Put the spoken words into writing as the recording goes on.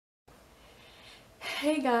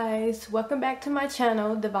Hey guys, welcome back to my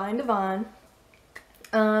channel, Divine Devon.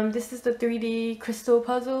 This is the 3D crystal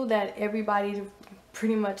puzzle that everybody's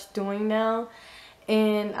pretty much doing now,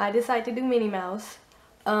 and I decided to do Minnie Mouse.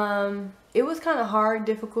 It was kind of hard,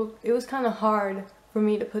 it was kind of hard for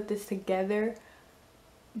me to put this together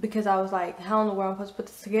because I was like, how in the world am I supposed to put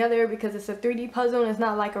this together, because it's a 3D puzzle and it's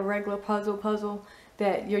not like a regular puzzle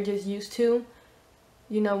that you're just used to,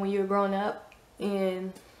 you know, when you're growing up.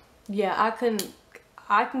 And yeah, I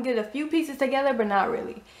can get a few pieces together, but not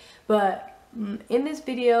really. But in this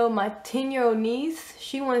video, my 10-year-old niece,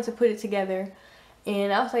 she wanted to put it together,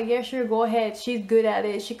 and I was like, yeah, sure, go ahead. She's good at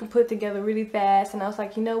it. She can put it together really fast. And I was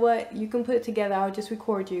like, you know what? You can put it together. I'll just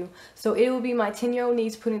record you. So it will be my 10-year-old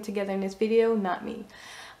niece putting it together in this video, not me.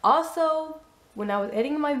 Also, when I was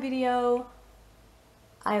editing my video,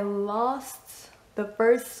 I lost the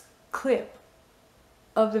first clip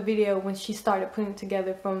of the video when she started putting it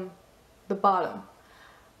together from the bottom.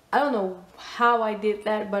 I don't know how I did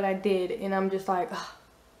that, but I did, and I'm just like, oh,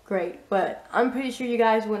 great. But I'm pretty sure you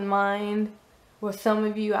guys wouldn't mind. Well, some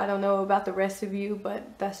of you, I don't know about the rest of you,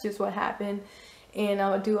 but that's just what happened, and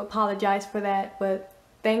I do apologize for that. But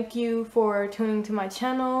thank you for tuning to my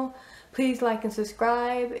channel. Please like and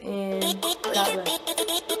subscribe, and God bless.